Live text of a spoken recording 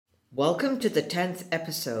Welcome to the 10th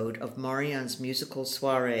episode of Marianne's Musical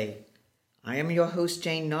Soiree. I am your host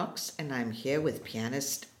Jane Knox and I'm here with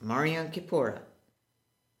pianist Marianne Kipura.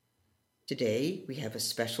 Today we have a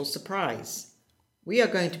special surprise. We are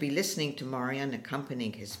going to be listening to Marianne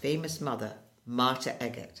accompanying his famous mother, Martha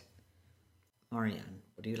Eggert. Marianne,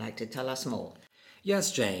 would you like to tell us more?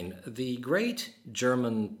 Yes, Jane. The great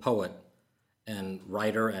German poet and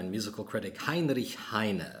writer and musical critic Heinrich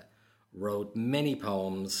Heine wrote many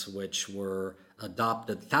poems which were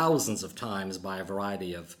adopted thousands of times by a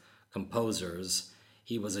variety of composers.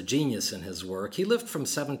 He was a genius in his work. He lived from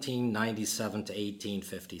 1797 to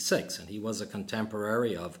 1856, and he was a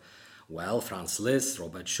contemporary of, Franz Liszt,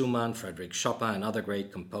 Robert Schumann, Frédéric Chopin, and other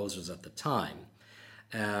great composers at the time.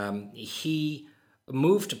 He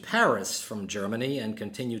moved to Paris from Germany and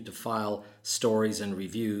continued to file stories and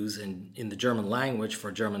reviews in the German language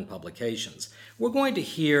for German publications. We're going to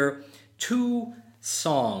hear two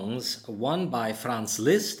songs, one by Franz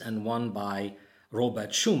Liszt and one by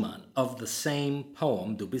Robert Schumann, of the same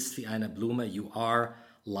poem, Du bist wie eine Blume, You Are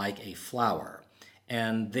Like a Flower.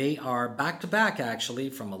 And they are back-to-back,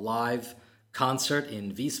 actually, from a live concert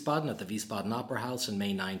in Wiesbaden at the Wiesbaden Opera House in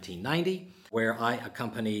May 1990, where I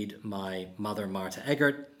accompanied my mother, Martha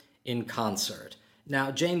Eggert, in concert.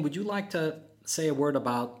 Now, Jane, would you like to say a word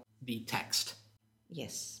about the text?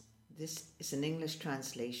 Yes, this is an English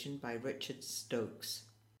translation by Richard Stokes.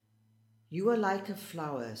 You are like a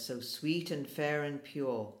flower, so sweet and fair and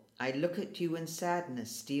pure. I look at you and sadness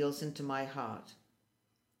steals into my heart.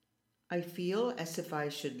 I feel as if I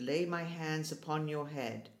should lay my hands upon your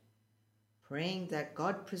head, praying that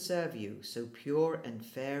God preserve you, so pure and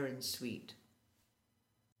fair and sweet.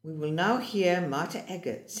 We will now hear Martha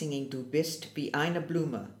Eggert singing Du bist wie eine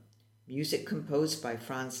Blume, music composed by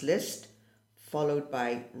Franz Liszt, followed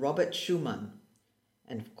by Robert Schumann,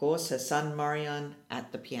 and of course her son Marianne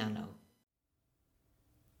at the piano.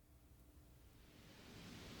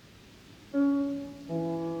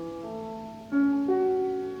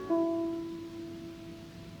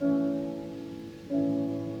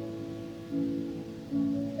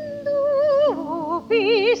 Du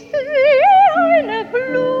bist wie eine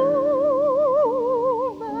Blume,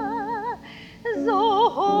 so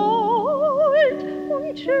hold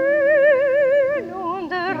und schön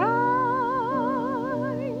und rein.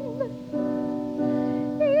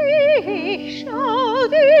 Ich schau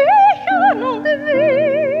dich an und Wehmut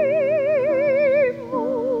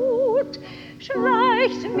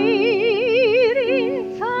schleicht mir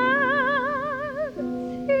ins Herz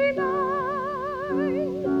hinein.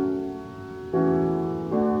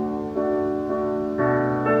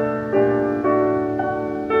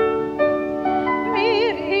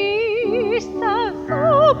 Mir ist, als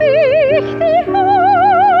ob ich die Hände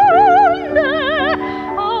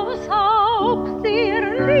aufs Haupt dir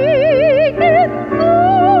liegen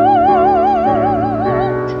sollt.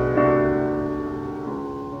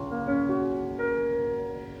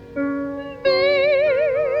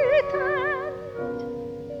 Betend,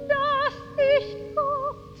 dass dich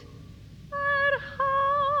Gott erhalte,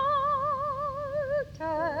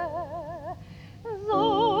 so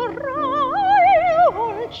rein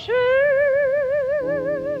und schön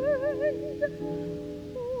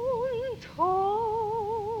und hold.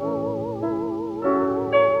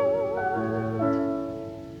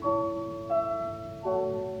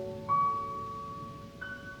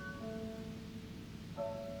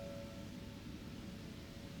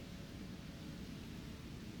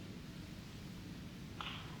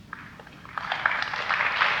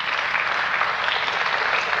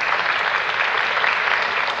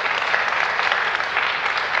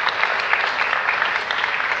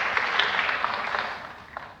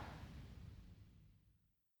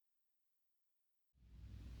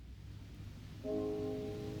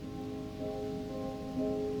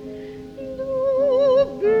 Du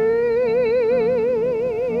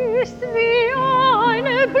bist wie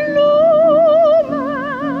eine Blume,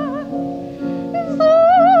 so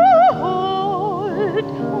hold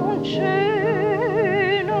und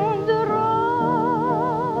schön und rein.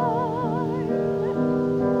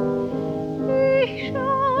 Ich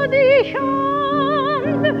schau dich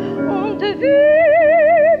an und Wehmut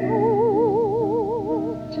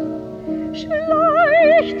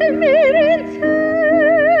schleicht mir ins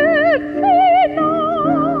Herz hinein.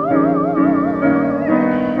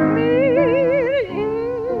 Mir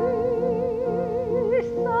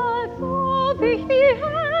ist, als ob ich die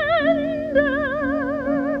Hände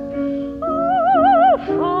auf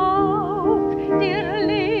Haupt dir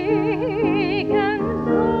legen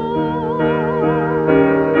sollt.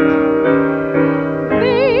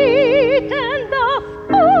 Beten, dass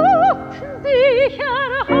Gott dich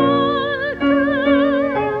erhalte,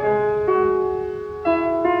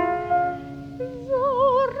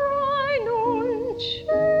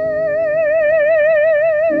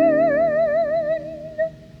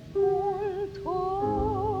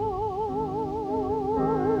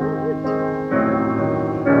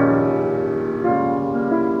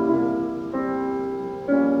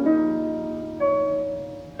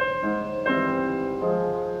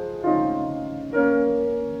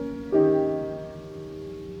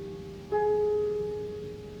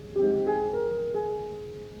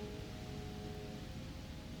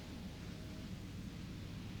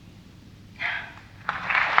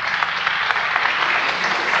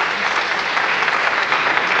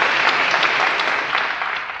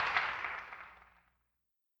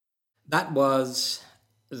 That was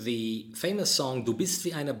the famous song Du bist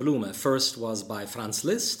wie eine Blume. First was by Franz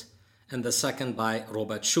Liszt, and the second by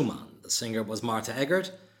Robert Schumann. The singer was Martha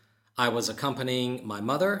Eggert. I was accompanying my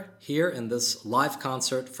mother here in this live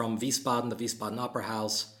concert from Wiesbaden, the Wiesbaden Opera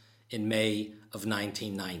House, in May of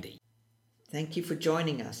 1990. Thank you for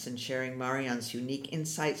joining us and sharing Marian's unique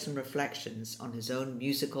insights and reflections on his own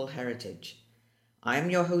musical heritage. I am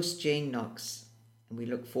your host, Jane Knox, and we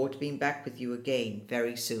look forward to being back with you again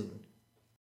very soon.